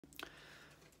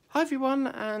Hi everyone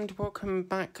and welcome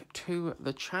back to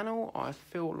the channel. I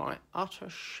feel like utter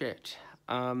shit.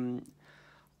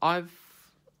 I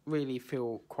really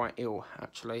feel quite ill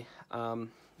actually,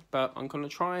 but I'm going to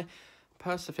try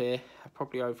persevere. I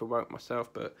probably overworked myself,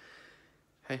 but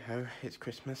hey ho, it's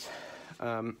Christmas.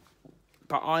 But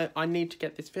I need to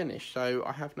get this finished, so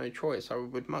I have no choice. I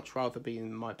would much rather be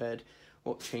in my bed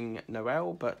watching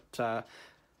Noel, but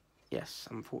yes,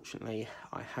 unfortunately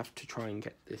I have to try and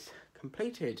get this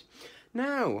completed.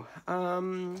 Now,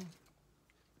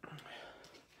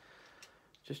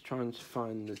 just trying to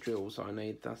find the drills I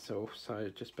need, that's all,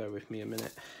 so just bear with me a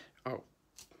minute. Oh,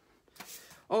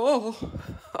 no.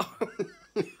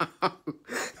 I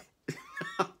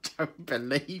don't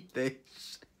believe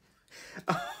this.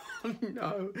 Oh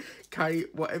no,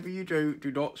 Kate, whatever you do,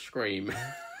 do not scream.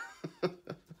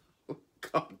 For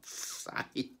God's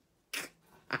sake.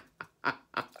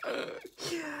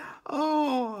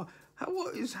 Oh,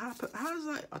 what is happening? How's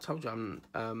that? I told you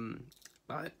I'm,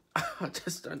 like, I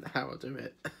just don't know how I do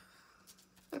it.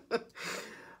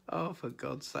 Oh, for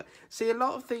God's sake. See, a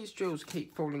lot of these drills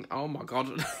keep falling. Oh my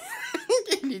God.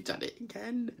 You done it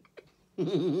again.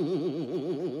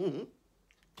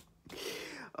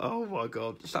 Oh my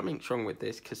God. Something's wrong with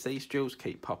this because these drills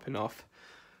keep popping off.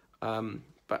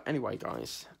 But anyway,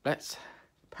 guys, let's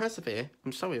persevere.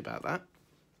 I'm sorry about that.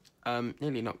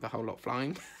 Nearly knocked the whole lot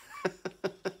flying.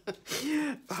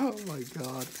 Oh my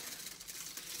God.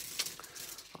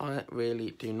 I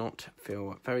really do not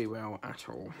feel very well at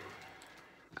all.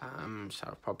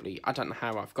 So I don't know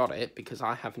how I've got it because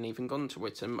I haven't even gone to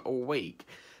Whittam all week.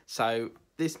 So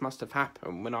this must have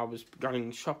happened when I was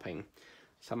going shopping.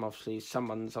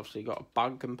 Someone's obviously got a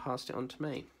bug and passed it on to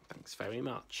me. Thanks very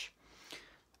much.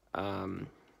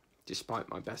 Despite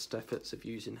my best efforts of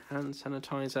using hand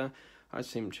sanitizer, I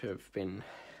seem to have been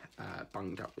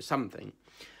bunged up with something.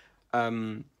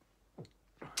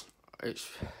 It's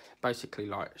basically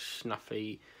like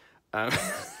snuffy.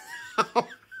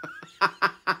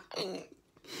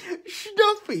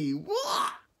 Snuffy?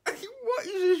 What? What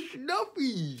is a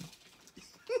snuffy?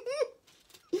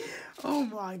 Oh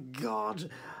my God.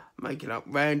 Making up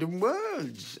random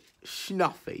words.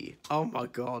 Snuffy. Oh my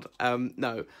God.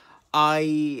 No.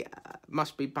 I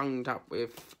must be bunged up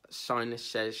with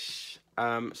sinuses.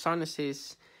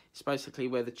 Sinuses is basically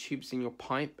where the tubes in your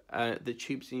pipe, the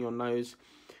tubes in your nose,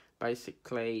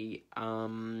 basically, how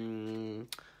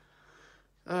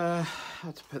to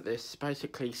put this,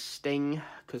 basically sting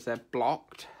because they're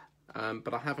blocked,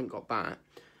 but I haven't got that.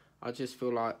 I just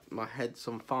feel like my head's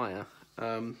on fire,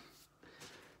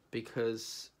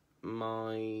 because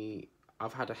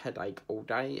I've had a headache all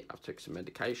day. I've took some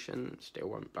medication, still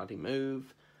won't bloody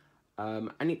move.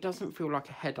 And it doesn't feel like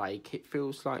a headache. It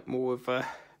feels like more of a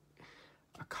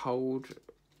cold,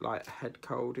 like a head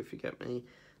cold, if you get me.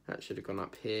 That should have gone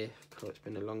up here, because it's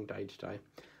been a long day today.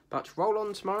 But roll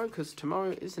on tomorrow, because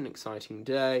tomorrow is an exciting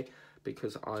day,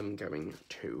 because I'm going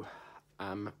to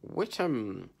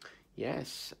Whittam.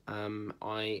 Yes,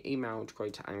 I emailed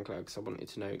Greater Anglia because I wanted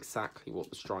to know exactly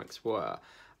what the strikes were.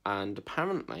 And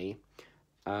apparently,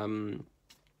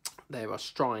 there are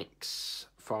strikes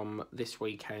from this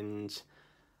weekend,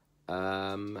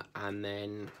 and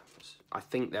then I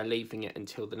think they're leaving it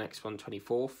until the next one,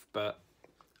 24th, but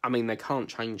I mean, they can't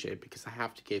change it because they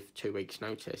have to give 2 weeks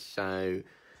notice, so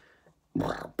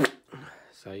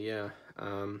yeah,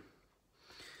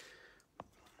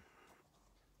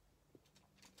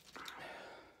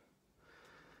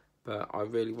 but I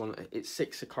really want it. It's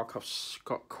 6 o'clock. I've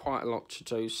got quite a lot to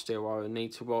do still. I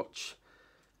need to watch.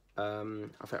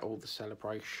 I've had all the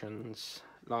celebrations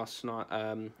last night.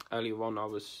 Earlier on, I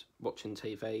was watching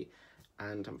TV,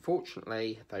 and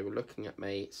unfortunately, they were looking at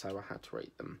me, so I had to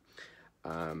eat them.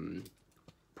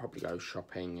 Probably go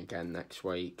shopping again next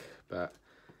week, but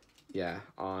yeah,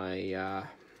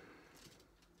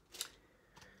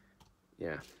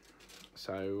 yeah.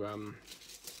 So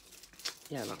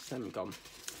yeah, that's them gone.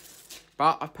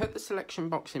 But I put the selection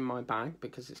box in my bag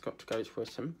because it's got to go to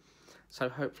Whittam, so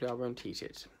hopefully I won't eat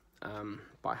it.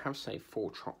 But I have saved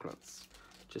 4 chocolates,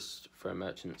 just for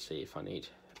emergency if I need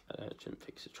an urgent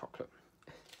fix of chocolate.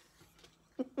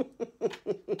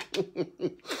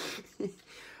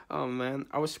 Oh man,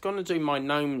 I was going to do my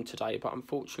gnome today, but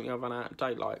unfortunately I've run out of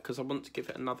daylight because I want to give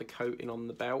it another coating on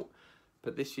the belt.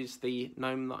 But this is the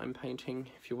gnome that I'm painting.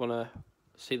 If you want to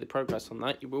see the progress on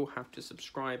that, you will have to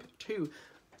subscribe to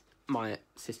my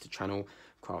sister channel,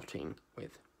 Crafting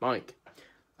with Mike.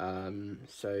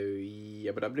 So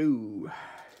yabba blue.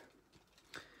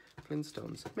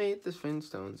 Flintstones, meet the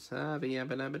Flintstones.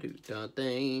 Yabba dabba doo da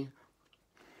day.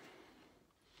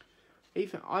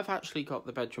 Even I've actually got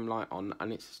the bedroom light on,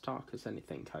 and it's as dark as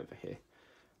anything over here.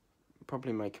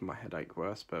 Probably making my headache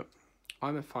worse, but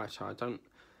I'm a fighter.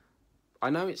 I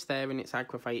know it's there and it's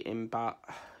aggravating, but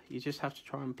you just have to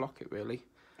try and block it, really.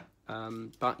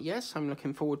 But yes, I'm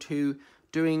looking forward to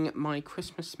doing my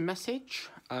Christmas message,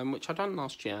 which I done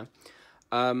last year.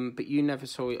 But you never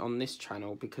saw it on this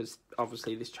channel because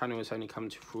obviously this channel has only come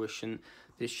to fruition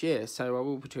this year. So I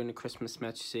will be doing a Christmas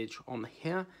message on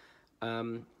here.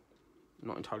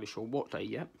 Not entirely sure what day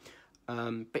yet.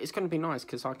 But it's going to be nice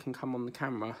because I can come on the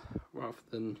camera rather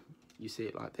than you see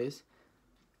it like this.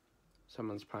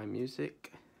 Someone's playing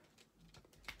music.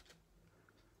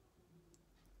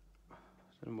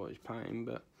 I don't know what he's playing,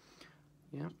 but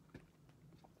yeah.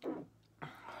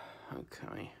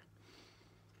 Okay.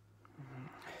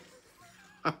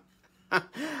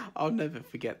 I'll never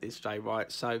forget this day, right?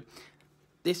 So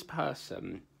this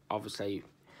person, obviously,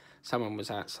 someone was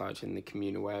outside in the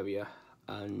communal area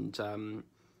and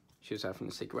she was having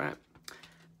a cigarette,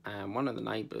 and one of the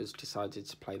neighbours decided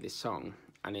to play this song,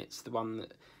 and it's the one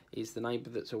that is the neighbour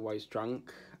that's always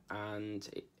drunk, and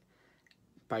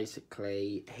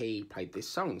basically he played this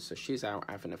song. So she's out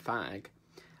having a fag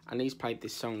and he's played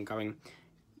this song going,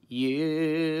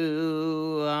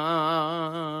 "You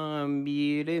are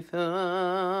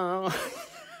beautiful."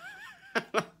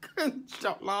 I couldn't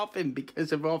stop laughing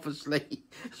because of obviously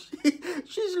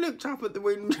she's looked up at the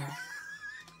window.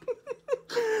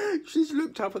 She's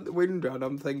looked up at the window and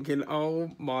I'm thinking,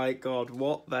 oh my God,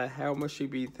 what the hell must she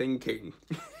be thinking?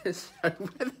 So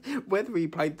whether he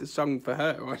played the song for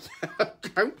her, I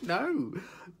don't know.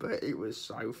 But it was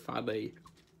so funny.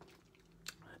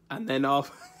 And then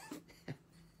after...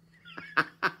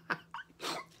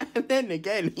 and then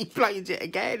again, he plays it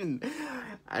again.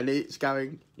 And it's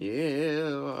going,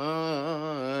 "You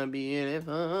are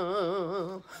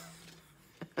beautiful."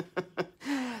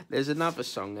 There's another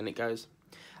song and it goes,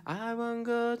 "I won't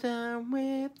go down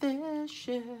with this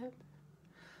ship.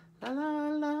 La la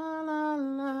la la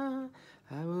la.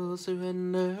 I will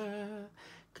surrender.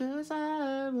 'Cause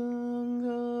I won't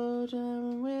go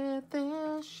down with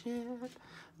this ship."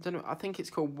 I don't know, I think it's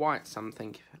called White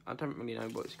something. I don't really know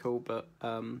what it's called, but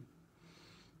I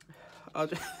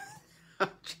just,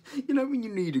 you know when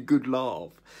you need a good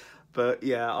laugh. But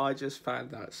yeah, I just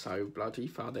found that so bloody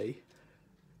funny.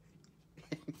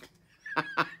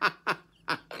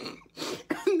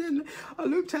 And then I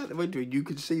looked out the window and you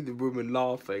could see the woman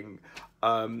laughing.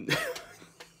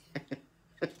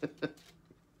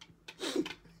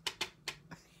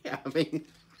 Yeah, I mean,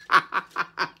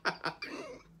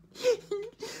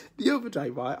 the other day,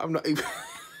 right, I'm not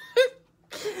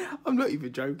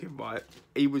even joking, right,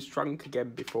 he was drunk again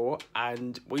before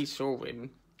and we saw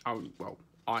him,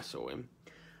 I saw him,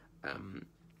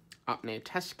 up near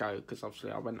Tesco, because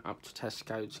obviously I went up to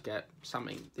Tesco to get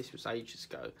something. This was ages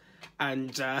ago.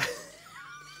 And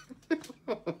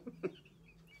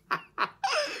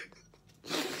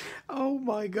oh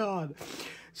my God.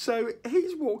 So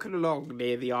he's walking along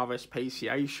near the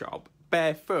RSPCA shop,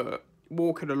 barefoot,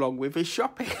 walking along with his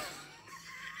shopping.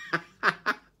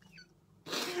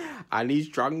 And he's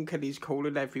drunk and he's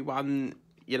calling everyone,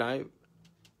 you know,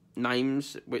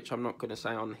 names, which I'm not going to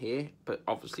say on here, but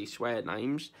obviously swear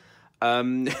names.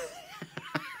 And the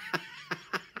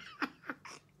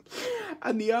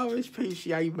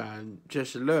RSPCA man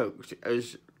just looked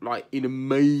as like in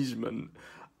amazement.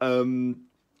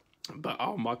 But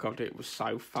oh my God, it was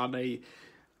so funny.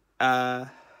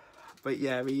 But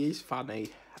yeah, he is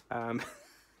funny. But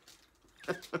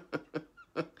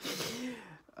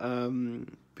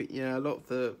yeah, a lot of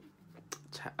the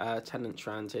tenants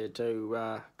around here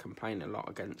do complain a lot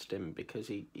against him because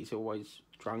he's always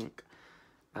drunk.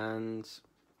 And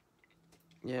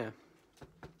yeah,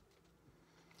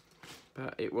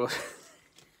 but it was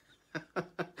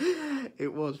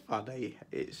it was funny.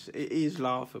 It is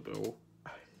laughable.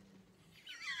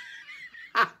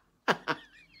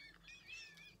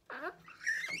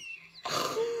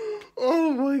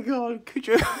 Oh my God, could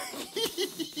you?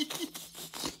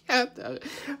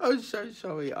 I'm so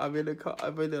sorry. I'm in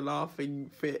a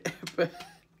laughing fit. But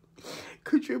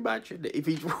could you imagine if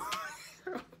he's?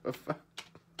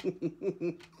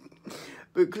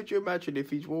 But could you imagine if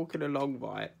he's walking along,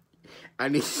 right,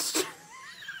 and he's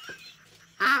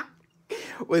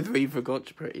whether he forgot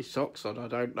to put his socks on, I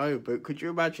don't know. But could you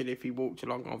imagine if he walked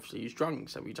along? Obviously, he's drunk,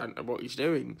 so we don't know what he's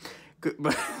doing.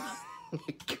 But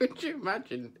could you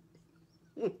imagine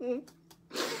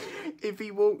if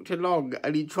he walked along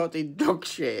and he trod in dog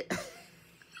shit?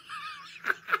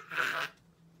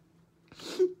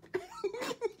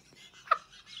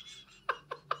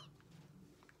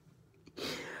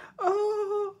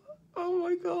 Oh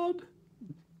my God.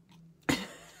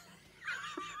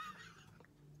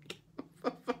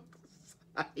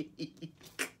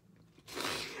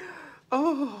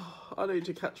 Oh, I need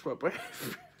to catch my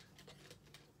breath.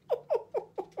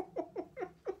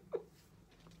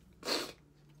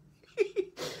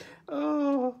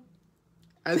 Oh,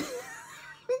 and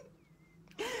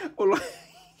or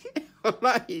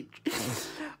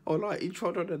like he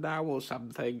trod on an owl or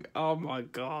something. Oh my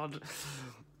god.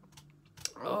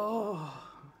 Oh,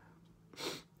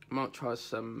 might try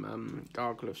some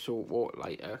gargle of salt water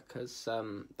later, because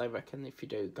they reckon if you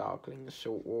do gargling of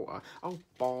salt water, oh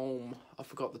boom, I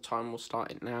forgot the time, we'll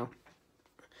start it now.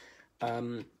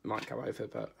 Might go over,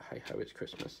 but hey ho, it's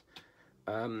Christmas.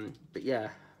 But yeah,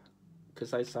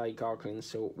 because they say gargling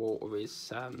salt water is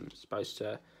supposed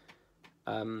to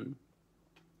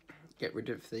get rid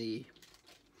of the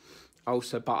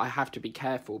ulcer, but I have to be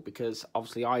careful because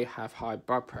obviously I have high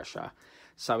blood pressure,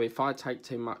 so if I take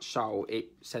too much salt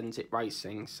it sends it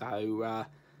racing. So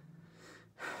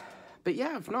but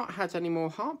yeah, I've not had any more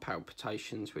heart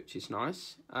palpitations, which is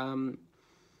nice.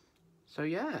 So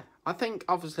yeah, I think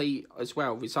obviously as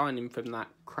well, resigning from that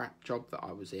crap job that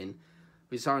I was in,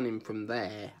 resigning from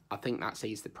there, I think that's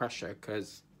eased the pressure,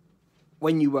 because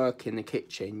when you work in the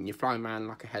kitchen, you're flying around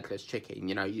like a headless chicken.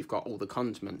 You know, you've got all the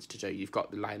condiments to do. You've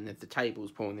got the laying of the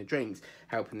tables, pouring the drinks,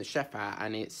 helping the chef out,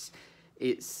 and it's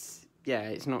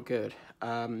not good.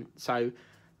 So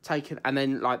taking, and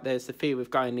then like there's the fear of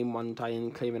going in one day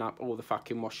and cleaning up all the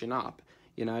fucking washing up.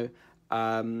 You know,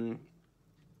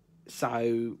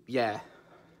 so yeah,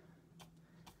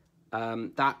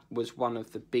 that was one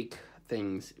of the big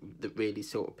things that really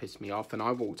sort of pissed me off, and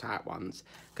I walked out once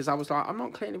because I was like, I'm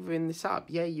not clearing this up.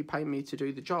 Yeah, you pay me to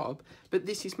do the job, but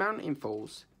this is mountain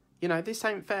falls. You know, this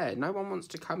ain't fair. No one wants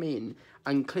to come in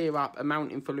and clear up a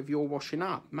mountain full of your washing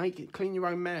up. Clean your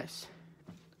own mess.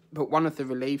 But one of the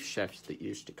relief chefs that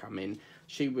used to come in,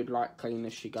 she would like clean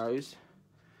as she goes.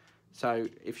 So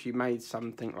if she made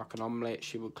something like an omelette,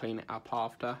 she would clean it up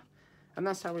after, and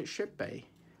that's how it should be.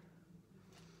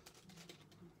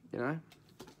 You know.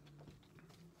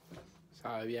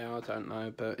 So yeah, I don't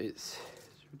know, but it's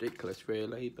ridiculous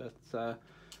really, but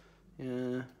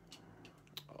yeah.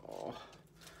 Oh,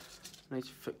 I need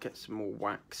to get some more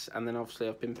wax, and then obviously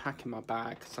I've been packing my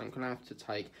bag, so I'm going to have to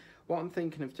take, what I'm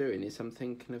thinking of doing is I'm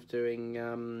thinking of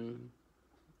doing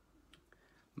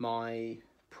my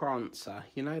Prancer,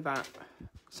 you know that,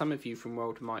 some of you from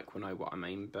World of Mike will know what I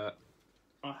mean, but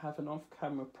I have an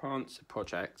off-camera Prancer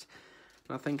project,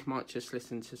 and I think I might just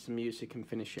listen to some music and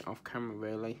finish it off camera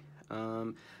really.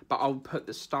 But I'll put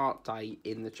the start date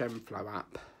in the Genflow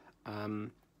app.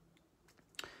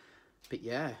 But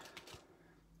yeah.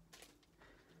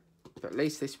 But at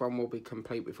least this one will be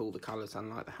complete with all the colours,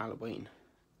 unlike the Halloween.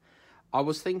 I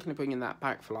was thinking of bringing that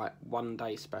back for like one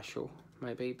day special,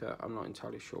 maybe, but I'm not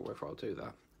entirely sure whether I'll do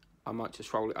that. I might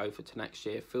just roll it over to next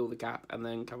year, fill the gap, and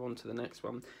then go on to the next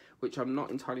one, which I'm not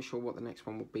entirely sure what the next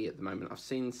one will be at the moment. I've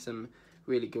seen some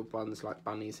really good ones like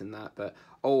bunnies and that, but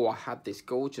oh, I had this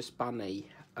gorgeous bunny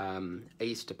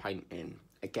Easter painting.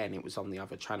 Again, it was on the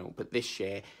other channel, but this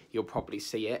year you'll probably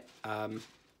see it.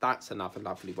 That's another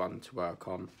lovely one to work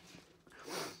on.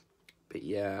 But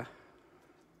yeah,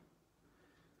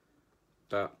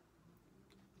 but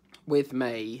with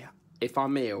me, if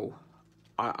I'm ill,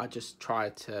 I just try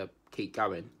to keep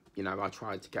going. You know, I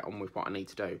try to get on with what I need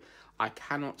to do. I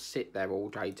cannot sit there all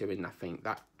day doing nothing.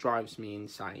 That drives me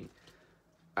insane.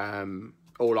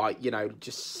 Or like, you know,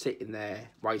 just sitting there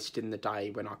wasting the day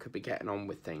when I could be getting on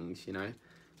with things, you know.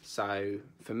 So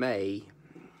for me,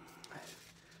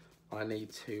 I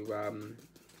need to,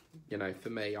 you know, for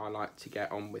me, I like to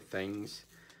get on with things.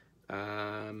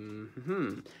 Now,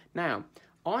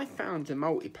 I found a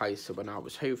multi-placer when I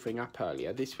was hoovering up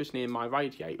earlier. This was near my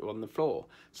radiator on the floor.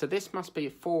 So this must be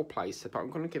a 4-placer, but I'm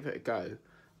going to give it a go.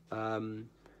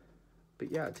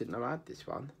 But yeah, I didn't know I had this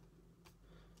one.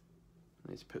 I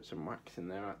need to put some wax in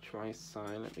there actually, so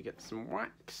let me get some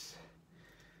wax.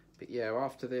 But yeah,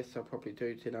 after this I'll probably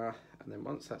do dinner, and then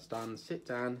once that's done, sit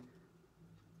down,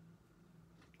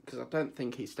 because I don't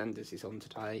think EastEnders is on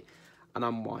today, and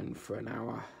unwind for an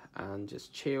hour and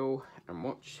just chill and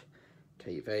watch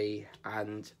TV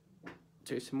and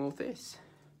do some more of this.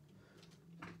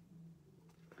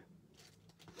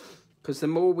 Because the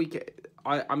more we get,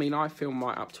 I mean, I film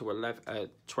right up to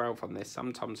 12 on this.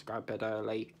 Sometimes I go to bed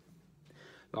early.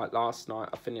 Like last night,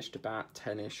 I finished about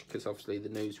 10ish because obviously the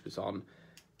news was on,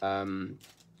 and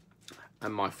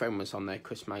my friend was on there,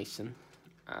 Chris Mason,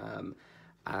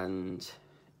 and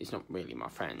he's not really my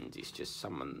friend. He's just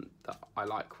someone that I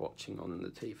like watching on the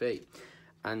TV,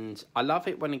 and I love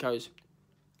it when he goes,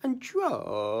 and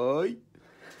try.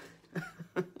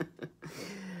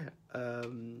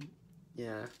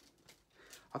 Yeah,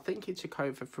 I think he took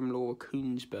over from Laura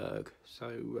Koonsberg.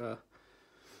 So,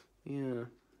 yeah.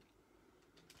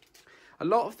 A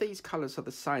lot of these colours are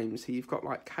the same. So you've got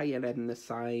like K and N the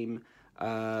same.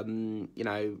 You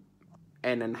know,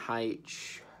 N and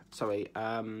H. Sorry,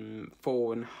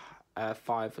 4 and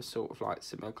 5 are sort of like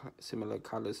similar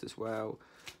colours as well.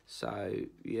 So,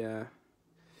 yeah.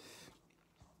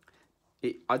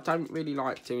 I don't really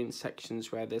like doing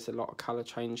sections where there's a lot of colour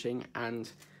changing, and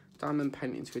Diamond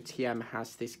Paintings with TM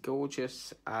has this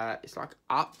gorgeous, it's like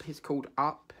Up, it's called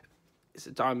Up. It's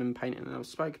a diamond painting, and I've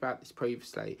spoke about this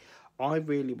previously. I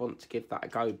really want to give that a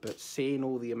go, but seeing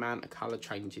all the amount of colour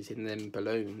changes in them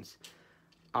balloons,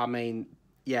 I mean,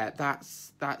 yeah,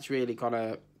 that's really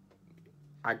gonna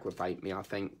aggravate me, I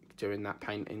think, doing that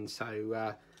painting.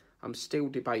 So I'm still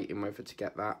debating whether to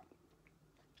get that.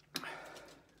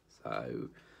 So,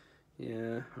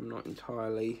 yeah, I'm not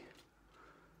entirely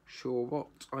sure what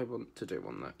I want to do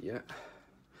on that yet.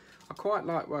 I quite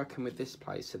like working with this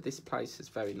place. So this place is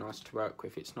very nice to work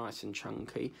with. It's nice and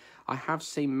chunky. I have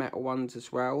seen metal ones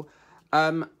as well.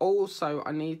 Also,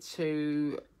 I need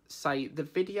to say the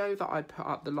video that I put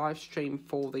up, the live stream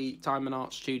for the Diamond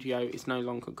Art Studio, is no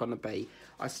longer going to be.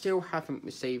 I still haven't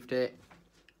received it,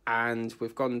 and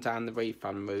we've gone down the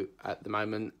refund route at the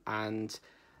moment, and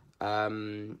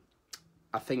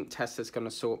I think Tessa's going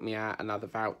to sort me out another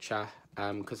voucher,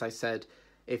 because they said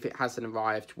if it hasn't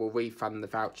arrived, we'll refund the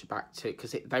voucher back to,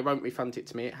 because they won't refund it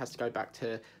to me, it has to go back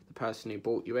to the person who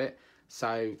bought you it.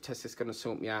 So Tessa's going to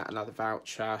sort me out another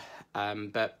voucher,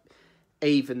 but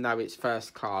even though it's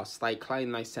first class, they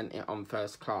claim they sent it on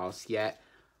first class, yet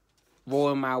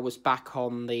Royal Mail was back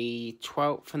on the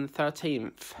 12th and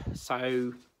 13th,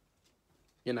 so,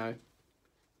 you know,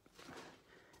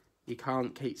 you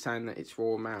can't keep saying that it's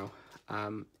Royal Mail.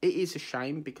 It is a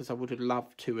shame, because I would have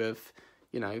loved to have,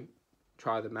 you know,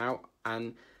 try them out.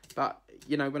 But,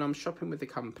 you know, when I'm shopping with the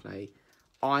company,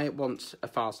 I want a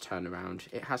fast turnaround.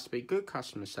 It has to be good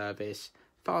customer service,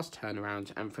 fast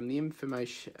turnaround, and from the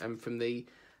information and from the,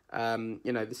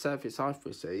 you know, the service I've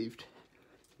received,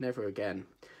 never again.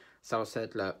 So I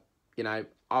said, look, you know,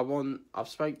 I've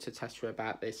spoke to Tessa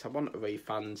about this. I want a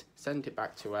refund, send it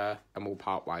back to her, and we'll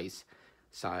part ways.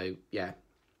 So, yeah.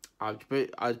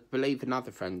 I believe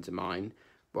another friend of mine,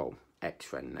 well,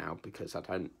 ex-friend now, because I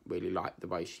don't really like the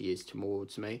way she is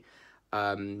towards me.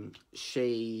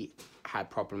 She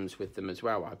had problems with them as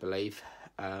well, I believe.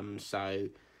 So,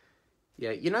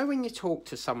 yeah, you know when you talk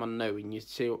to someone new and you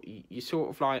sort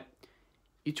of like,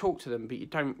 you talk to them, but you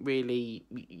don't really,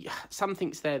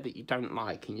 something's there that you don't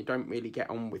like, and you don't really get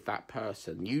on with that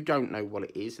person. You don't know what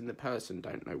it is, and the person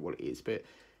don't know what it is, but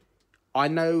I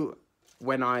know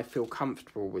when I feel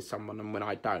comfortable with someone and when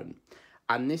I don't.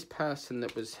 And this person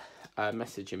that was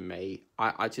messaging me,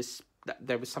 I just,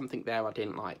 there was something there I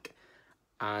didn't like.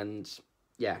 And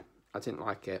yeah, I didn't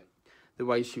like it. The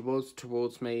way she was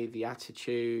towards me, the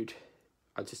attitude,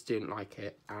 I just didn't like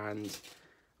it. And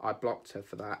I blocked her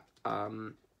for that.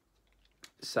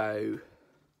 So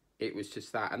it was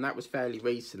just that. And that was fairly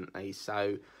recently.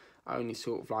 So only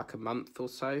sort of like a month or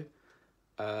so.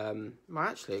 Well,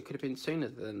 actually, it could have been sooner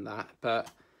than that, but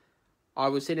I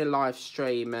was in a live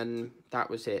stream, and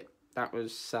that was it. That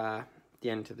was the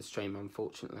end of the stream,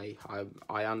 unfortunately.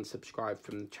 I unsubscribed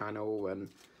from the channel, and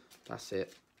that's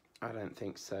it. I don't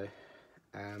think so.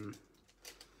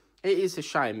 It is a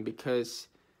shame, because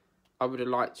I would have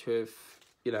liked to have,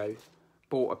 you know,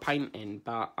 bought a painting,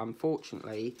 but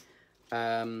unfortunately,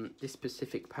 this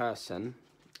specific person,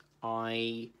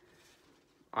 I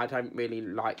don't really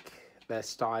like their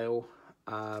style,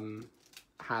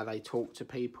 how they talk to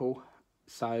people.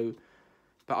 So,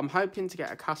 but I'm hoping to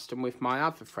get a custom with my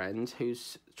other friend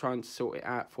who's trying to sort it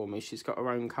out for me. She's got her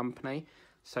own company,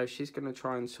 so she's going to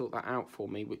try and sort that out for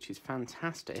me, which is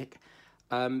fantastic.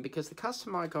 Because the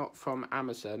custom I got from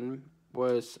Amazon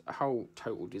was a whole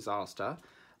total disaster.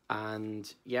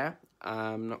 And yeah,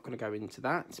 I'm not going to go into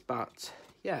that, but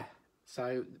yeah.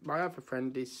 So my other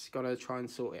friend is going to try and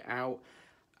sort it out.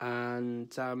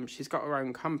 And she's got her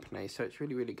own company, so it's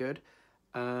really, really good.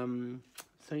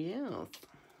 So, yeah.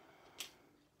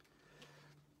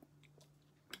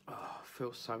 Oh, I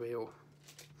feel so ill.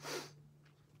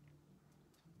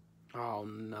 Oh,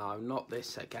 no, not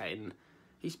this again.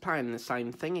 He's playing the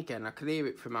same thing again. I could hear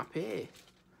it from up here. It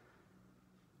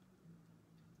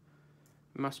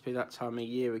must be that time of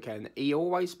year again. He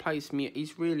always plays me.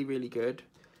 He's really, really good.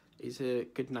 He's a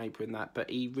good neighbour in that, but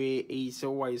he's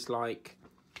always like,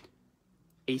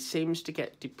 he seems to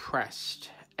get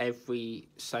depressed every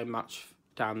so much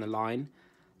down the line.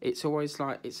 It's always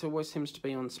like, it always seems to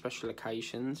be on special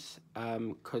occasions,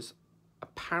 because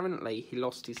apparently he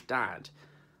lost his dad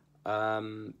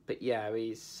But yeah,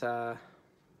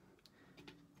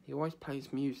 he always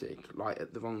plays music like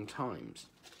at the wrong times.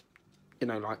 You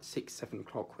know, like 6, 7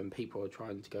 o'clock when people are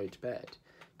trying to go to bed.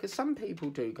 Because some people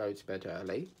do go to bed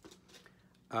early.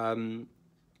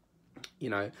 You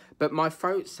know, but my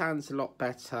throat sounds a lot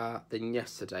better than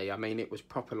yesterday. I mean, it was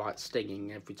proper like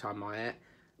stinging every time I ate.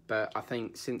 But I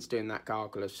think since doing that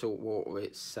gargle of salt water,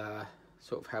 it's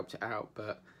sort of helped it out.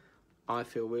 But I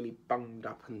feel really bunged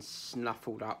up and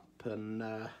snuffled up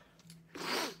and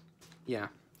yeah,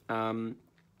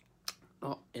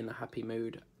 not in a happy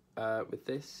mood with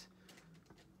this.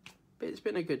 But it's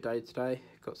been a good day today.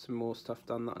 Got some more stuff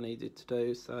done that I needed to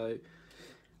do. So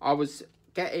I was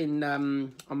getting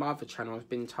on my other channel, I've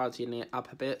been tidying it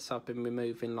up a bit. So I've been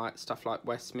removing like stuff like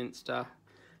Westminster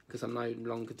because I'm no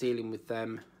longer dealing with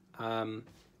them.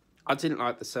 I didn't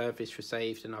like the service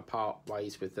received and I part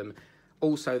ways with them.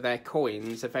 Also, their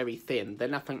coins are very thin. They're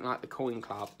nothing like the Coin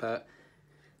Club, but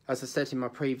as I said in my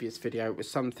previous video, it was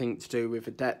something to do with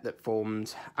a debt that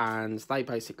formed, and they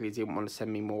basically didn't want to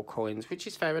send me more coins, which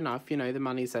is fair enough. You know, the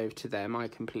money's over to them. I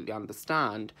completely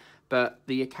understand. But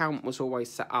the account was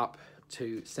always set up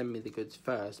to send me the goods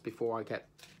first before I get,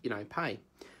 you know, pay.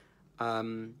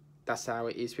 That's how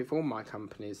it is with all my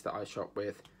companies that I shop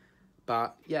with.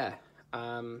 But yeah,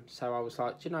 so I was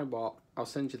like, do you know what? I'll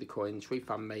send you the coins,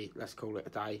 refund me, let's call it a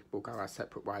day. We'll go our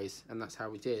separate ways. And that's how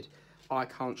we did. I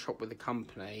can't shop with a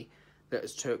company that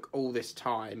has took all this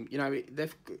time. You know,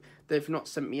 they've not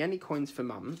sent me any coins for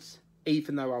months,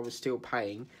 even though I was still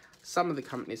paying. Some of the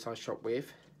companies I shop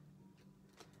with,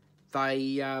 they,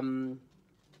 you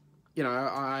know,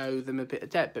 I owe them a bit of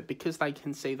debt. But because they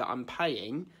can see that I'm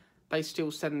paying, they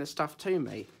still send the stuff to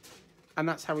me. And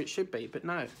that's how it should be. But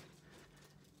no,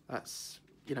 that's,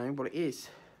 you know, what it is.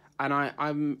 And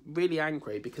I'm really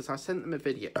angry because I sent them a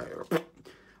video.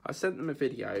 I sent them a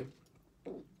video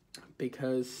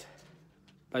because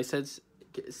they said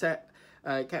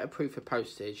get a proof of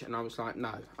postage, and I was like,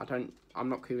 no, I'm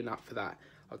not queuing up for that.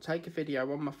 I'll take a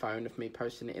video on my phone of me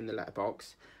posting it in the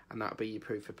letterbox, and that'll be your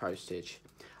proof of postage.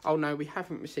 Oh no, we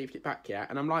haven't received it back yet.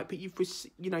 And I'm like, but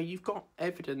you've got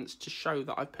evidence to show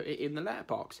that I put it in the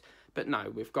letterbox. But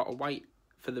no, we've got to wait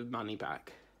for the money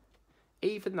back.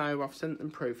 Even though I've sent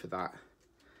them proof of that.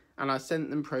 And I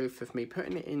sent them proof of me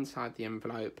putting it inside the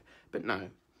envelope. But no,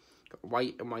 got to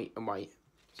wait and wait and wait.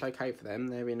 It's okay for them.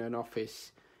 They're in an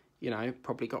office, you know,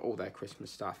 probably got all their Christmas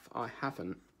stuff. I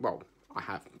haven't. Well, I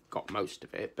have got most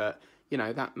of it. But, you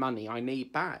know, that money I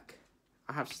need back.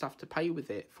 I have stuff to pay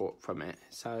with it from it.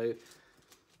 So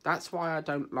that's why I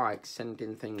don't like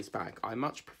sending things back. I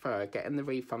much prefer getting the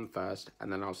refund first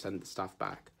and then I'll send the stuff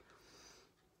back.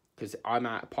 Because I'm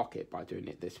out of pocket by doing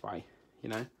it this way, you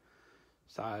know.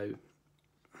 So,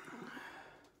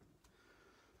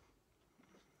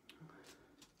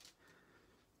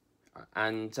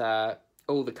 and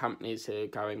all the companies are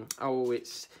going, oh,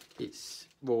 it's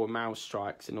Royal Mail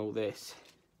strikes and all this.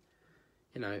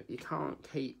 You know, you can't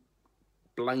keep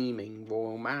blaming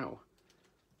Royal Mail.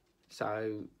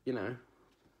 So, you know,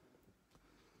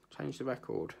 change the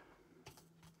record.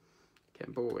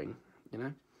 Getting boring, you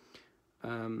know.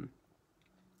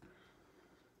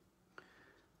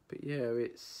 But yeah,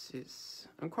 it's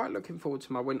I'm quite looking forward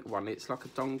to my winter one. It's like a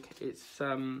donkey. It's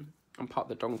I'm part of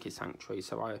the donkey sanctuary,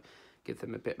 so I give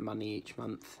them a bit of money each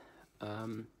month.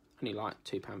 Only like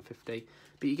 £2.50,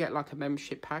 but you get like a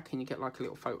membership pack and you get like a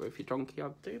little photo of your donkey. I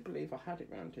do believe I had it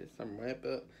around here somewhere,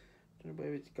 but I don't know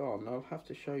where it's gone. I'll have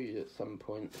to show you at some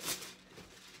point.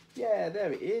 Yeah,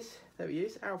 there it is. There he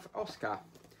is, Oscar.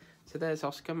 So there's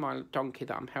Oscar, my donkey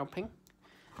that I'm helping.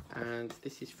 And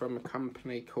this is from a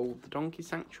company called the Donkey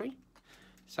Sanctuary.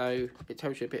 So it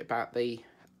tells you a bit about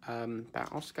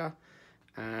about Oscar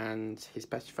and his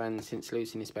best friend. Since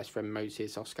losing his best friend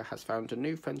Moses, Oscar has found a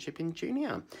new friendship in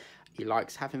Junior. He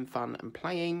likes having fun and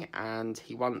playing, and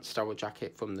he once stole a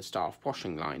jacket from the staff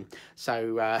washing line.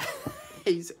 So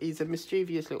he's a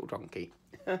mischievous little donkey.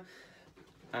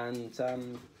 And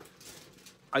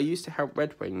I used to help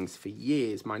Red Wings for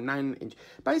years. My nan,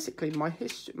 basically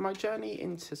my journey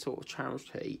into sort of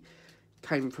charity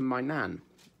came from my nan.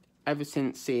 Ever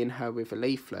since seeing her with a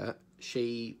leaflet,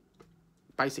 she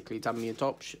basically done me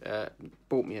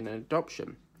bought me an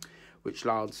adoption, which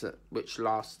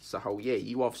lasts a whole year.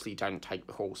 You obviously don't take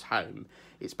the horse home.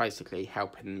 It's basically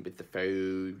helping with the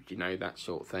food, you know, that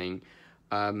sort of thing.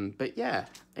 But yeah,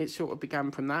 it sort of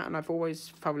began from that, and I've always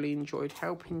thoroughly enjoyed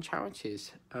helping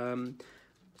charities.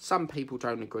 Some people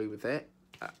don't agree with it,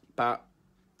 but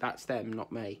that's them,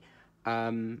 not me.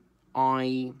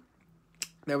 I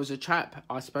there was a chap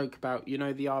I spoke about, you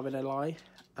know, the RNLI,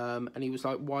 and he was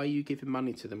like, why are you giving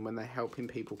money to them when they're helping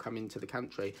people come into the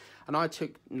country? And I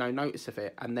took no notice of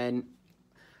it. And then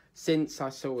since I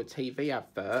saw a TV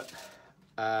advert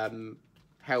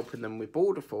helping them with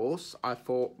Border Force, I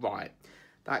thought, right,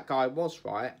 that guy was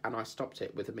right, and I stopped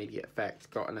it with immediate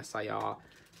effect, got an SAR,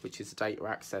 which is a data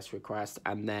access request,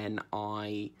 and then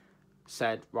I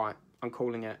said, right, I'm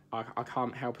calling it. I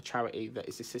can't help a charity that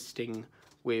is assisting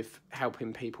with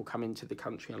helping people come into the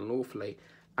country unlawfully.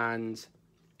 And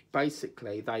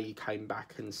basically they came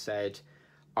back and said,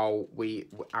 oh,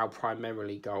 our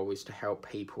primarily goal is to help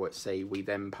people at sea. We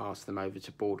then pass them over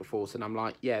to Border Force. And I'm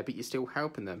like, yeah, but you're still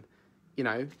helping them. You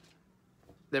know,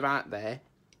 they're out there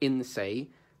in the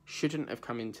sea, shouldn't have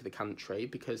come into the country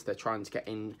because they're trying to get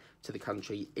into the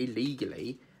country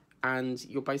illegally, and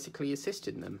you're basically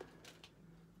assisting them.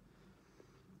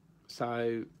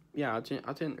 So yeah, I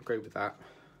didn't agree with that.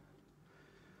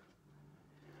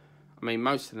 I mean,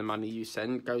 most of the money you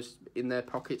send goes in their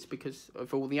pockets because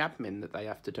of all the admin that they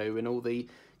have to do and all the,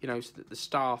 you know, the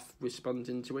staff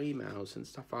responding to emails and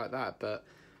stuff like that. But,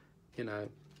 you know,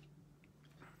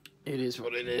 it is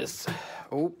what it is.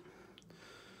 Oh,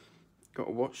 got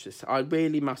to watch this. I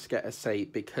really must get a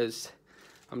seat because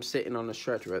I'm sitting on a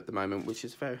shredder at the moment, which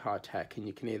is very high tech, and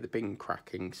you can hear the bin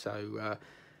cracking. So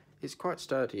it's quite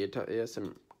sturdy. It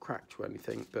hasn't cracked or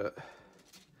anything, but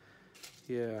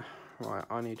yeah. Right,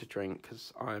 I need a drink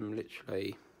because I'm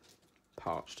literally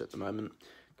parched at the moment.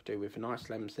 Could do with a nice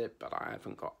Lemsip, but I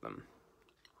haven't got them.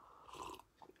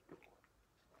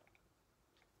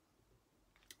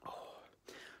 Oh.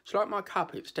 Do you like my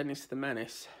cup? It's Dennis the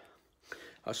Menace.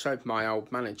 I showed my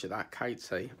old manager that,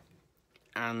 Katie,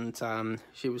 and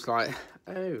she was like,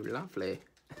 oh, lovely.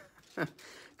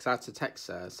 Because I had to text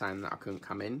her saying that I couldn't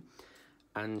come in.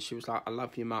 And she was like, I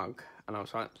love your mug. And I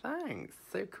was like, thanks,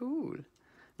 so cool.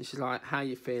 And she's like, how are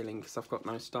you feeling? Because I've got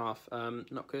no staff.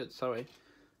 Not good, sorry.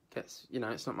 You know,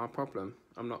 it's not my problem.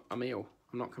 I'm ill.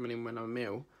 I'm not coming in when I'm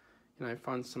ill. You know,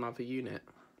 find some other unit.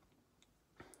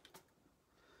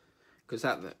 Because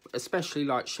that, especially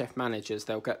like chef managers,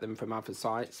 they'll get them from other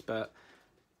sites. But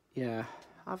yeah,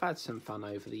 I've had some fun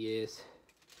over the years.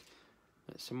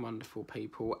 Met some wonderful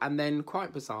people. And then,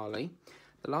 quite bizarrely,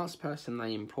 the last person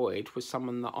they employed was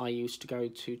someone that I used to go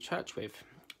to church with.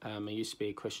 I used to be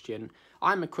a Christian.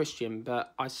 I'm a Christian,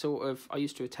 but I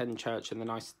used to attend church, and then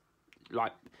I,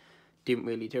 like, didn't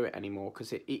really do it anymore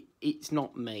because it's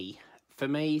not me. For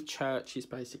me, church is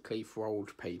basically for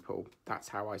old people. That's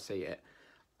how I see it.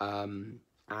 And,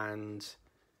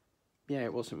 yeah,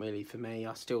 it wasn't really for me.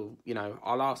 I still, you know,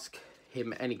 I'll ask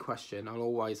him any question. I'll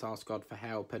always ask God for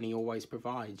help, and he always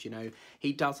provides, you know.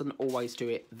 He doesn't always do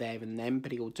it there and then,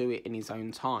 but he'll do it in his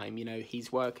own time. You know, he's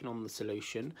working on the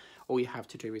solution. All you have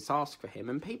to do is ask for him,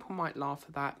 and people might laugh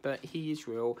at that, but he is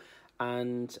real.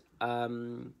 And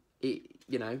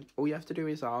you know, all you have to do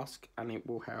is ask, and it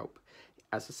will help.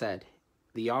 As I said,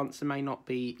 the answer may not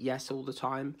be yes all the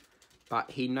time,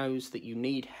 but he knows that you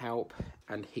need help,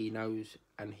 and he knows,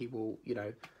 and he will, you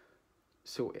know,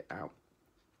 sort it out.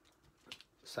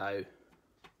 So,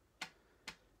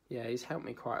 yeah, he's helped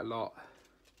me quite a lot.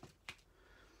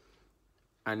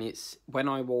 And it's when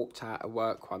I walked out of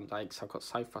work one day, because I got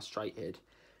so frustrated,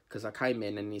 because I came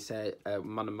in and he said,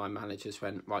 one of my managers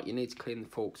went, right, you need to clean the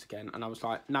forks again. And I was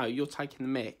like, no, you're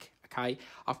taking the mick, okay?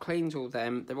 I've cleaned all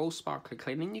them. They're all sparkly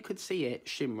clean, and you could see it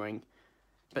shimmering.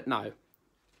 But no.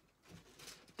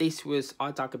 This was,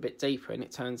 I dug a bit deeper, and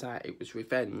it turns out it was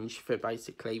revenge for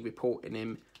basically reporting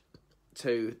him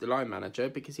to the line manager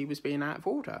because he was being out of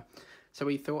order. So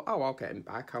he thought, oh, I'll get him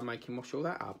back. I'll make him wash all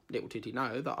that up. Little did he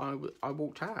know that I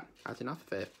walked out. I had enough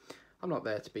of it. I'm not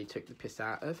there to be took the piss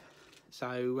out of.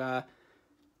 So,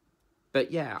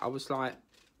 but yeah, I was like,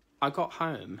 I got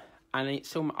home and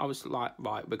I was like,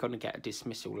 right, we're going to get a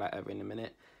dismissal letter in a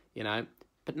minute, you know,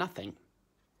 but nothing.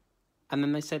 And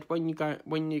then they said, when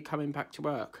you coming back to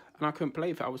work? And I couldn't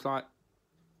believe it. I was like,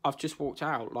 I've just walked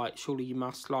out. Like, surely you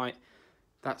must, like,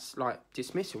 that's like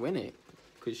dismissal, isn't it?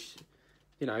 Because,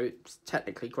 you know, it's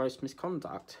technically gross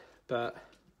misconduct. But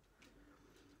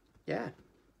yeah,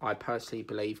 I personally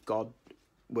believe God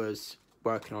was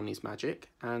working on his magic,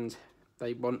 and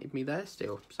they wanted me there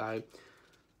still. So,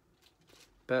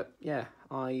 but yeah,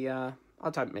 I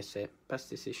don't miss it. Best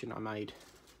decision I made.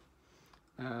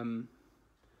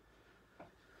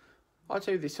 I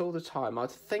do this all the time. I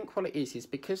think what it is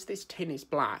because this tin is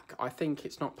black, I think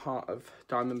it's not part of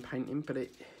diamond painting, but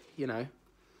it, you know, I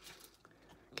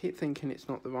keep thinking it's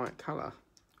not the right colour,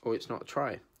 or it's not a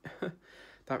tray.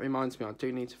 That reminds me, I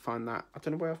do need to find that. I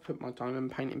don't know where I've put my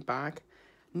diamond painting bag.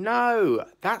 No,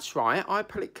 that's right. I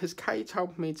put it because Kay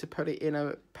told me to put it in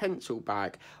a pencil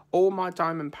bag. All my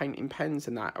diamond painting pens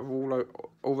and that are all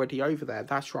already over there.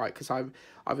 That's right, because I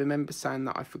remember saying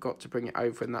that I forgot to bring it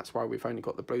over, and that's why we've only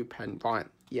got the blue pen. Right,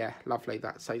 yeah, lovely.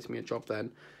 That saves me a job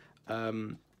then.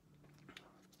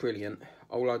 Brilliant.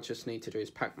 All I just need to do is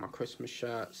pack my Christmas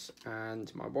shirts and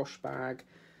my wash bag,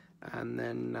 and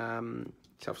then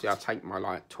so obviously I'll take my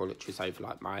like toiletries over,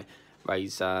 like my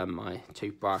razor, my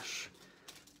toothbrush,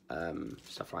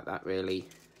 stuff like that really,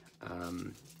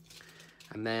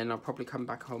 and then I'll probably come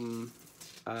back on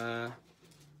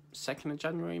 2nd of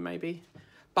January maybe,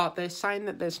 but they're saying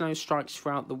that there's no strikes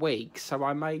throughout the week, so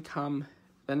I may come,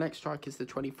 the next strike is the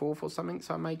 24th or something,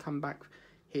 so I may come back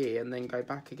here and then go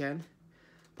back again,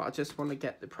 but I just want to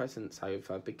get the presents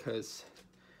over because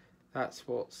that's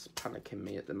what's panicking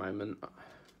me at the moment.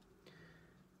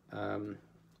 I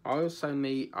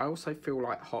also feel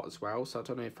like hot as well, so I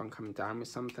don't know if I'm coming down with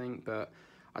something, but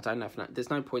I don't know if there's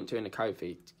no point doing a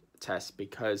COVID test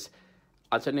because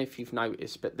I don't know if you've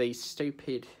noticed, but these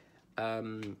stupid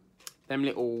them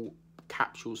little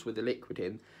capsules with the liquid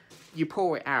in, you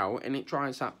pour it out and it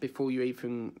dries up before you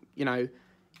even, you know,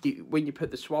 when you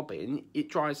put the swab in, it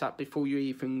dries up before you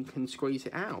even can squeeze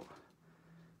it out.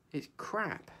 It's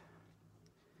crap.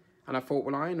 And I thought,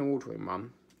 well, I ain't ordering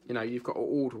one. You know, you've got to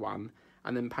order one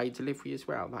and then pay delivery as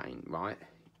well. That ain't right,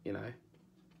 you know.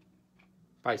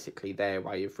 Basically, their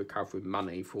way of recovering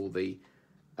money for the,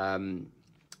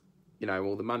 you know,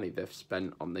 all the money they've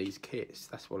spent on these kits.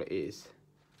 That's what it is.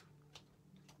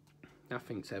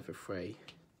 Nothing's ever free.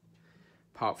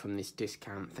 Apart from this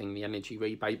discount thing, the energy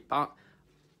rebate. But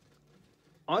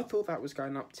I thought that was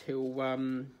going up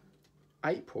till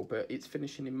April, but it's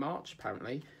finishing in March,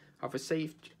 apparently. I've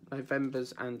received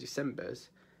November's and December's.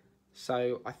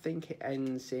 So I think it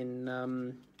ends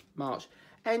in March.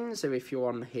 Enza, if you're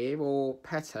on here, or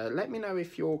PETA, let me know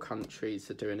if your countries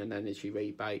are doing an energy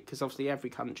rebate, because obviously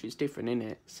every country is different,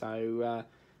 innit? So,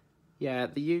 yeah,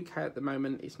 the UK at the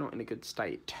moment is not in a good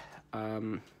state.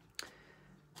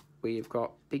 We've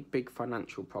got big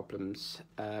financial problems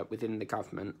within the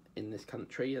government in this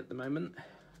country at the moment,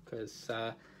 because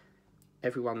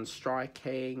everyone's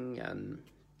striking, and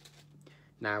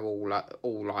now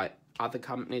all like other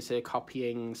companies are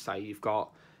copying. So you've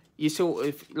got, you sort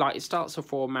of like, it starts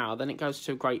off Royal Mail, then it goes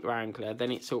to a Great Wrangler,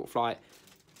 then it's sort of like,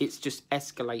 it's just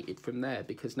escalated from there,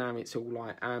 because now it's all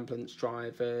like ambulance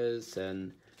drivers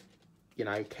and, you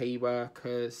know, key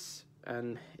workers,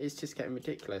 and it's just getting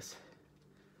ridiculous.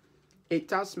 It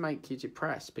does make you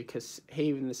depressed, because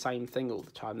hearing the same thing all the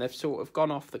time, they've sort of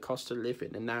gone off the cost of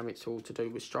living, and now it's all to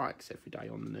do with strikes every day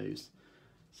on the news.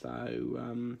 So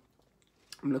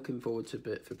I'm looking forward to a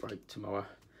bit of a break tomorrow.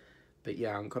 But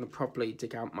yeah, I'm going to probably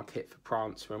dig out my kit for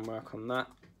Prancer and work on that.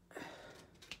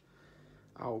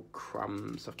 Oh,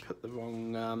 crumbs. I've put the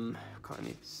wrong... I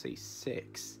need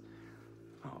C6.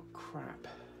 Oh, crap.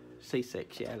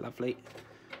 C6, yeah, lovely.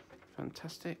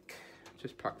 Fantastic.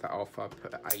 Just pluck that off. I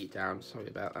put A down. Sorry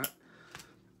about that.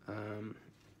 I'm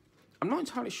not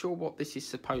entirely sure what this is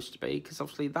supposed to be, because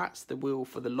obviously that's the wheel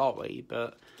for the lorry,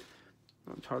 but I'm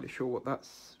not entirely sure what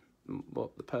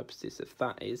the purposes of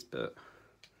that is, but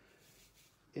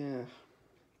yeah.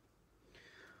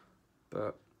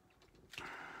 But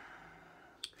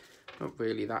not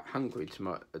really that hungry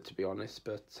to be honest,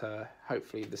 but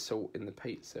hopefully the salt in the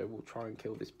pizza will try and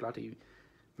kill this bloody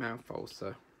mouth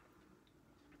ulcer.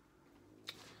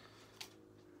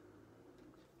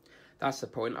 That's the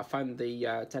point. I phoned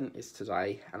the dentist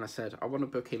today and I said, I want to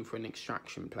book in for an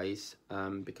extraction, please,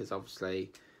 because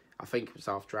obviously I think it was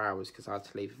after hours, because I had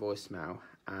to leave a voicemail,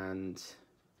 and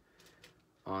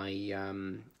I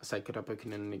said, could I book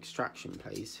in an extraction,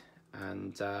 please?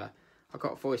 And I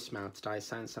got a voicemail today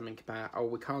saying something about, oh,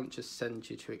 we can't just send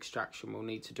you to extraction, we'll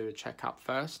need to do a checkup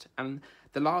first. And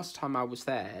the last time I was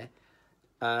there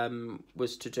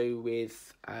was to do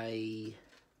with a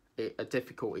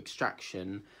difficult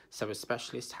extraction, so a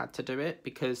specialist had to do it,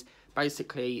 because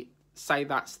basically, say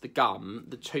that's the gum,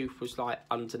 the tooth was like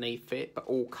underneath it but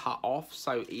all cut off,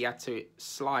 so he had to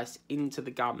slice into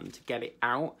the gum to get it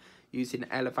out using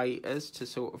elevators to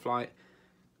sort of like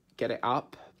get it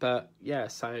up. But yeah,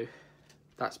 so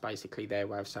that's basically their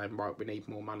way of saying, right, we need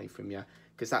more money from you,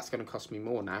 because that's going to cost me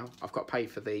more now. I've got to pay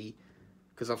for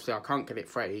because obviously I can't get it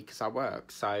free because I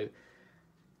work, so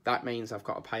that means I've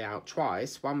got to pay out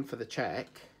twice, one for the check,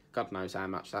 God knows how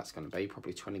much that's going to be,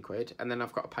 probably 20 quid, and then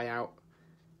I've got to pay out,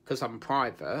 because I'm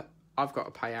private, I've got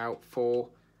to pay out for,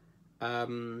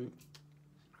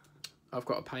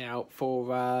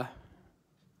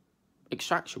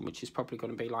 extraction, which is probably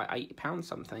going to be like £80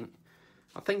 something.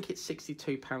 I think it's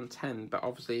 £62.10, but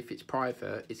obviously if it's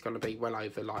private, it's going to be well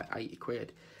over like 80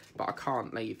 quid. But I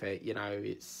can't leave it, you know,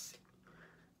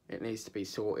 it needs to be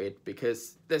sorted,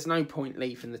 because there's no point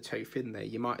leaving the tooth in there.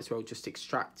 You might as well just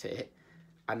extract it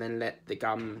and then let the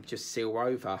gum just seal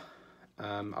over.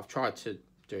 I've tried to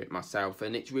do it myself,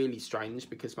 and it's really strange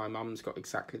because my mum's got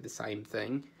exactly the same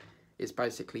thing. It's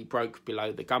basically broke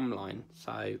below the gum line,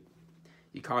 so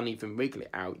you can't even wriggle it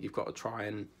out. You've got to try,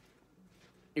 and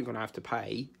you're going to have to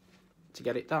pay to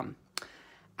get it done.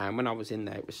 And when I was in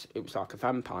there, it was like a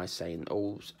vampire scene.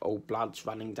 All blood's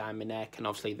running down my neck, and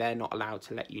obviously they're not allowed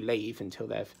to let you leave until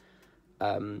they've,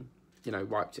 you know,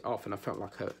 wiped it off. And I felt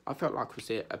like I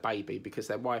was a baby, because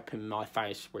they're wiping my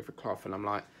face with a cloth, and I'm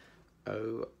like,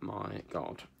 oh my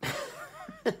God.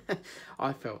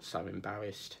 I felt so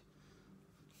embarrassed.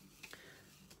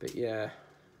 But yeah.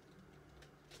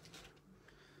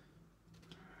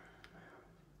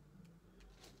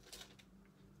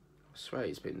 I swear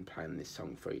he's been playing this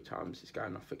song 3 times. It's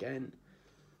going off again.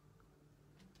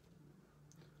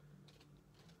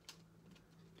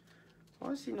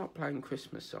 Why is he not playing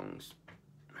Christmas songs?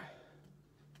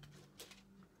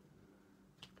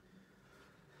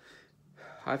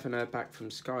 I haven't heard back from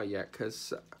Sky yet,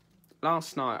 because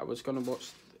last night I was going to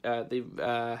watch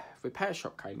the repair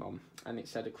shop came on, and it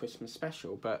said a Christmas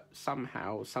special, but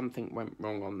somehow something went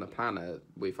wrong on the planner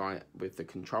with the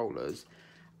controllers,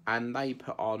 and they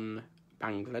put on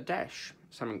Bangladesh,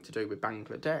 something to do with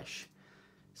Bangladesh.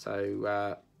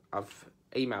 So I've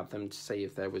emailed them to see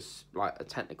if there was like a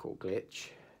technical glitch,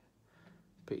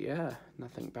 but yeah,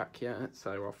 nothing back yet,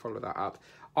 so I'll follow that up.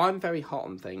 I'm very hot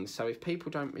on things, so if people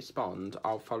don't respond,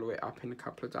 I'll follow it up in a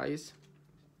couple of days.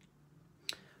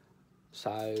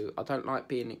 So I don't like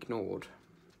being ignored,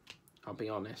 I'll be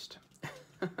honest.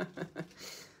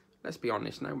 Let's be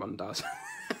honest, no one does.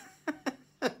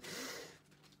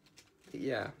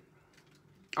 Yeah.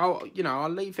 Oh, you know, I'll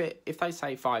leave it, if they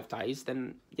say 5 days,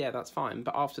 then yeah, that's fine.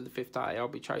 But after the 5th day, I'll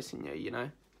be chasing you, you know.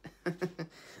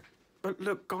 But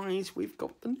look, guys, we've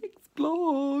got the next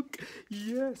vlog.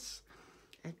 Yes.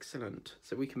 Excellent.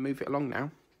 So we can move it along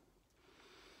now.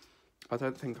 I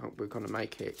don't think we're going to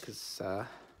make it, because...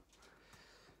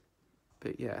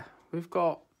 but yeah, we've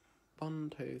got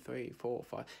 1, 2, 3, 4,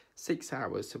 5, 6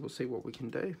 hours, so we'll see what we can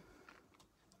do.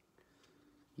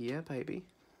 Yeah, baby.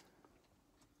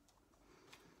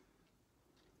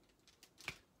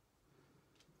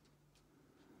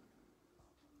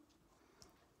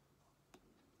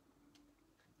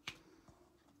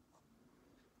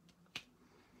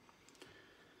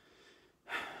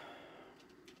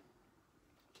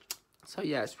 So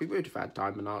yes, we would have had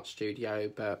Diamond Art Studio,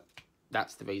 but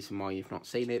that's the reason why you've not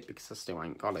seen it, because I still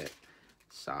ain't got it.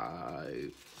 So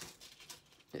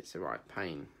it's a right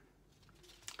pain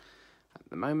at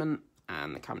the moment,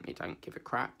 and the company don't give a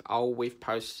crap. Oh, we've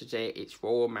posted it, it's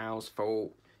Royal Mail's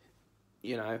fault.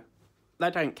 You know,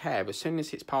 they don't care. As soon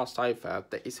as it's passed over,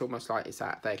 it's almost like it's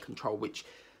out of their control, which,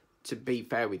 to be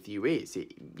fair with you,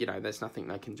 you know, there's nothing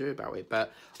they can do about it.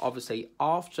 But obviously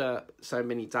after so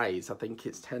many days, I think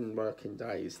it's 10 working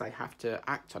days, they have to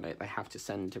act on it. They have to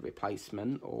send a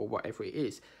replacement or whatever it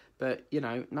is. But, you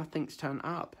know, nothing's turned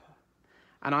up.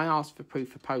 And I asked for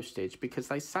proof of postage, because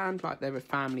they sound like they're a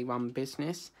family-run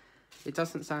business. It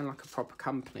doesn't sound like a proper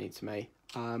company to me.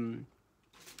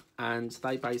 And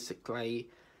they basically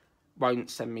won't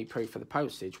send me proof of the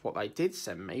postage. What they did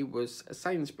send me was a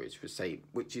Sainsbury's receipt,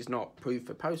 which is not proof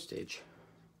of postage.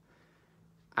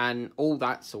 And all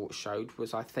that sort of showed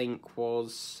was, I think it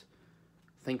was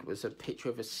a picture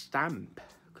of a stamp,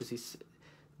 because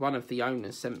one of the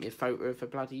owners sent me a photo of a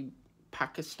bloody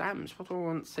pack of stamps. What do I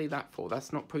want to see that for?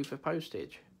 That's not proof of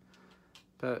postage.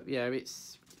 But yeah,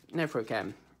 it's never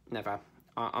again. Never.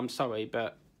 I'm sorry,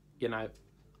 but, you know,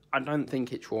 I don't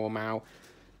think it's Royal Mail.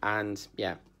 And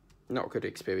yeah, not a good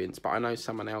experience. But I know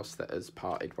someone else that has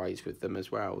parted ways with them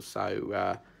as well.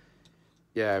 So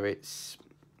yeah, it's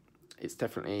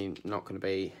definitely not going to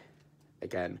be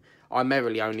again. I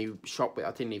merely only shop with,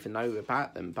 I didn't even know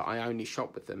about them, but I only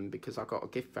shop with them because I got a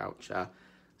gift voucher.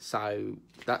 So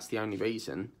that's the only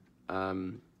reason.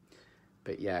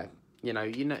 But yeah,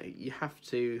 you have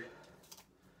to,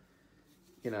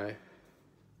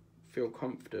 feel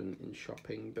confident in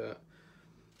shopping. But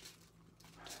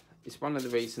it's one of the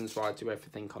reasons why I do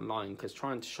everything online, because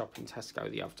trying to shop in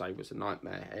Tesco the other day was a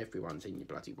nightmare. Everyone's in your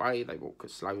bloody way. They walk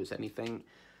as slow as anything.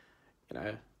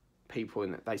 People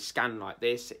they scan like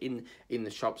this in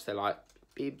the shops. They're like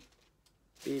bib,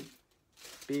 bib,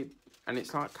 bib, and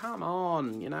it's like, come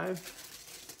on, I've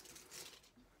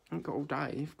got all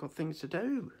day. I've got things to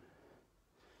do.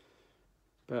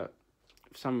 But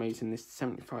for some reason this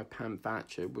 £75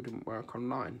 voucher wouldn't work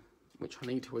online, which I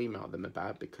need to email them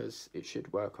about because it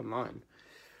should work online.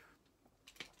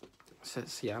 So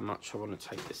let's see how much I want to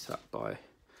take this up by.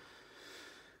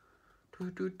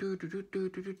 Can't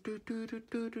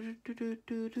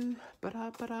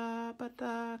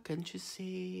you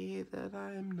see that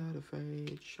I'm not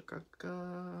afraid?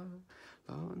 Shakaka.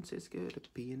 Lawrence is good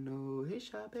at piano. He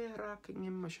shall be rocking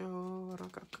in my show.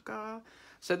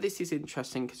 So this is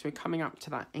interesting because we're coming up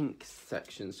to that ink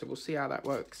section. So we'll see how that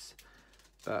works.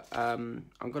 But I'm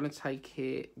going to take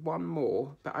here one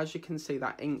more. But as you can see,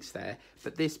 that ink's there.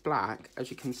 But this black, as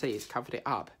you can see, has covered it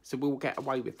up. So we'll get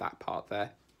away with that part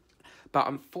there. But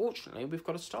unfortunately, we've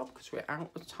got to stop because we're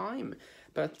out of time.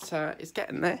 But it's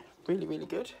getting there. Really, really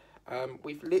good.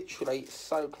 We've literally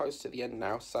so close to the end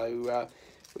now. So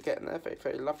we're getting there. Very,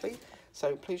 very lovely.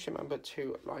 So please remember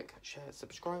to like, share,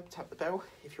 subscribe, tap the bell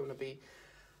if you want to be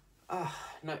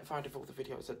notified of all the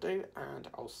videos I do. And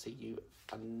I'll see you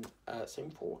soon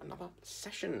for another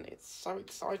session. It's so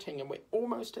exciting and we're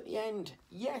almost at the end.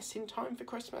 Yes, in time for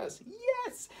Christmas.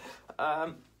 Yes!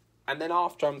 And then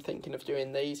after, I'm thinking of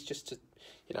doing these just to,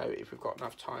 you know, if we've got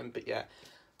enough time. But yeah,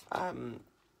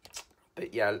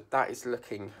 that is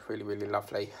looking really, really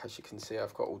lovely. As you can see,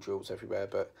 I've got all jewels everywhere,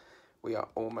 but we are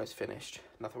almost finished.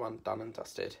 Another one done and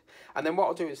dusted. And then what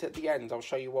I'll do is at the end, I'll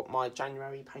show you what my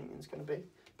January painting is going to be.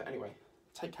 But anyway,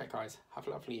 take care, guys. Have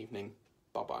a lovely evening.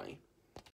 Bye-bye.